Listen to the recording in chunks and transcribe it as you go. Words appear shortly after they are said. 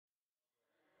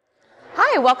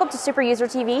Hi, welcome to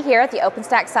SuperuserTV here at the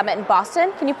OpenStack Summit in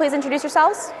Boston. Can you please introduce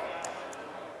yourselves?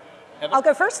 Heather? I'll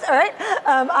go first, all right.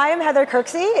 I am Heather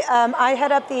Kirksey. I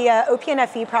head up the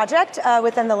OPNFV project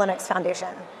within the Linux Foundation.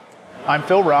 I'm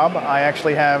Phil Robb. I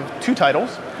actually have two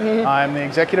titles. I'm the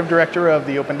Executive Director of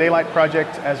the Open Daylight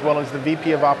project, as well as the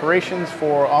VP of Operations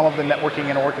for all of the networking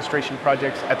and orchestration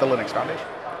projects at the Linux Foundation.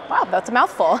 Wow, that's a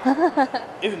mouthful.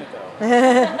 Isn't it though?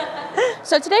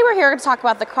 So today we're here to talk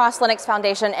about the Cross-Linux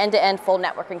Foundation end-to-end full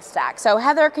networking stack. So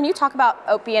Heather, can you talk about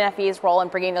OPNFV's role in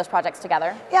bringing those projects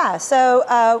together? Yeah, so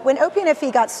when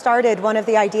OPNFV got started, one of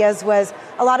the ideas was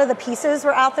a lot of the pieces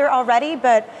were out there already,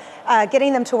 but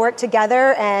getting them to work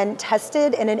together and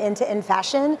tested in an end-to-end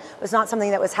fashion was not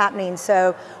something that was happening.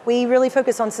 So we really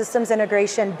focus on systems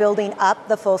integration, building up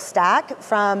the full stack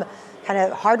from kind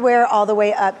of hardware all the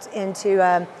way up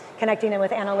into connecting in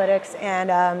with analytics and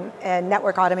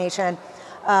network automation.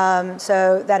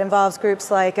 So that involves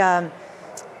groups like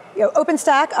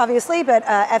OpenStack, obviously, but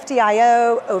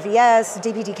FDIO, OVS,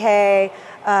 DPDK.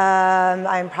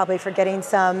 I'm probably forgetting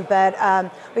some, but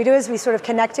what we do is we sort of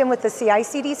connect in with the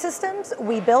CI/CD systems.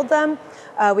 We build them,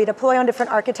 we deploy on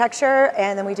different architecture,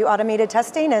 and then we do automated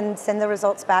testing and send the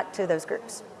results back to those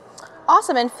groups.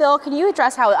 Awesome, and Phil, can you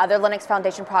address how other Linux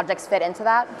Foundation projects fit into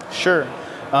that? Sure.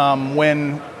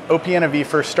 When OPNFV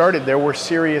first started, there were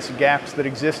serious gaps that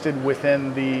existed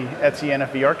within the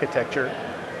NFV architecture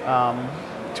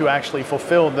to actually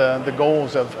fulfill the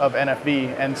goals of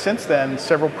NFV. And since then,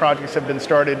 several projects have been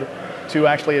started to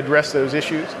actually address those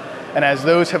issues. And as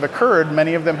those have occurred,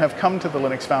 many of them have come to the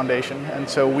Linux Foundation. And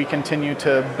so we continue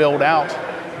to build out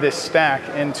this stack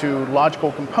into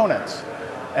logical components.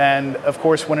 And of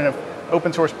course, when an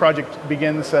open source project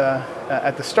begins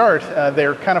at the start,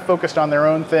 they're kind of focused on their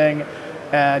own thing,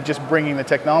 just bringing the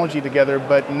technology together.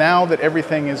 But now that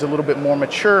everything is a little bit more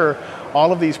mature,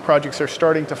 all of these projects are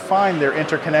starting to find their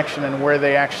interconnection and where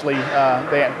they actually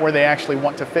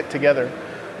want to fit together.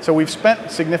 So we've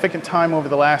spent significant time over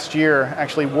the last year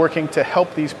actually working to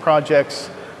help these projects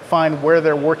find where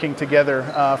they're working together,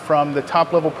 from the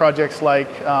top level projects like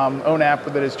ONAP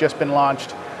that has just been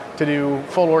launched to do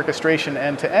full orchestration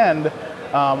end to end,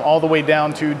 all the way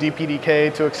down to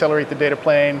DPDK to accelerate the data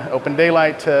plane, Open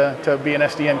Daylight to be an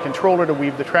SDN controller to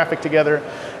weave the traffic together,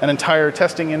 an entire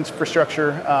testing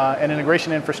infrastructure and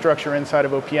integration infrastructure inside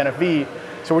of OPNFV.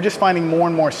 So we're just finding more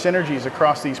and more synergies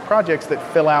across these projects that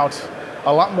fill out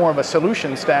a lot more of a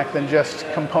solution stack than just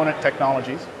component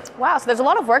technologies. Wow, so there's a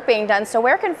lot of work being done. So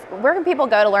where can people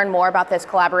go to learn more about this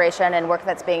collaboration and work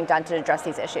that's being done to address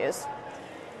these issues?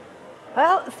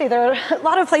 Well, see, there are a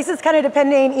lot of places, kind of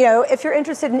depending, if you're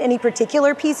interested in any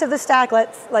particular piece of the stack,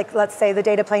 let's say the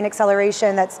data plane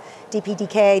acceleration, that's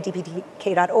DPDK,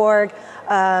 dpdk.org.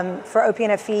 For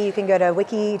OPNFV, you can go to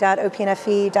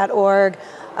wiki.opnfv.org.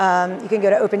 You can go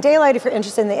to Open Daylight if you're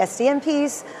interested in the SDN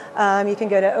piece. You can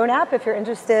go to ONAP if you're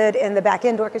interested in the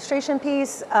back-end orchestration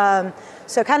piece.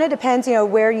 So it kind of depends,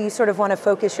 where you sort of want to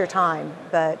focus your time.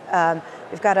 But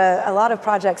we've got a lot of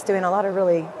projects doing a lot of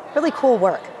really, really cool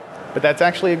work. But that's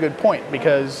actually a good point,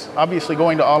 because obviously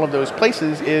going to all of those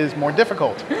places is more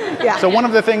difficult. Yeah. So one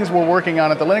of the things we're working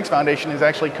on at the Linux Foundation is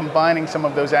actually combining some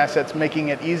of those assets, making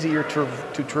it easier to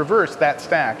traverse that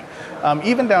stack,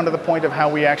 even down to the point of how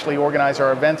we actually organize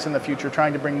our events in the future,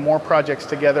 trying to bring more projects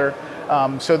together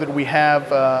so that we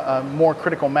have a more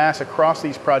critical mass across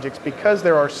these projects, because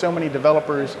there are so many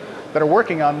developers that are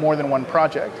working on more than one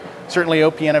project. Certainly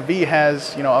OPNFV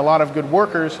has a lot of good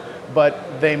workers,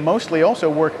 but they mostly also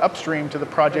work upstream to the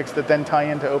projects that then tie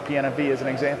into OPNFV as an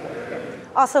example.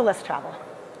 Also less travel.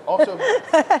 Also,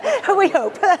 we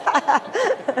hope.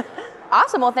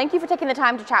 Awesome, well thank you for taking the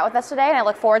time to chat with us today, and I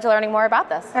look forward to learning more about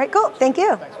this. All right, cool, thank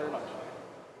you. Thanks very much.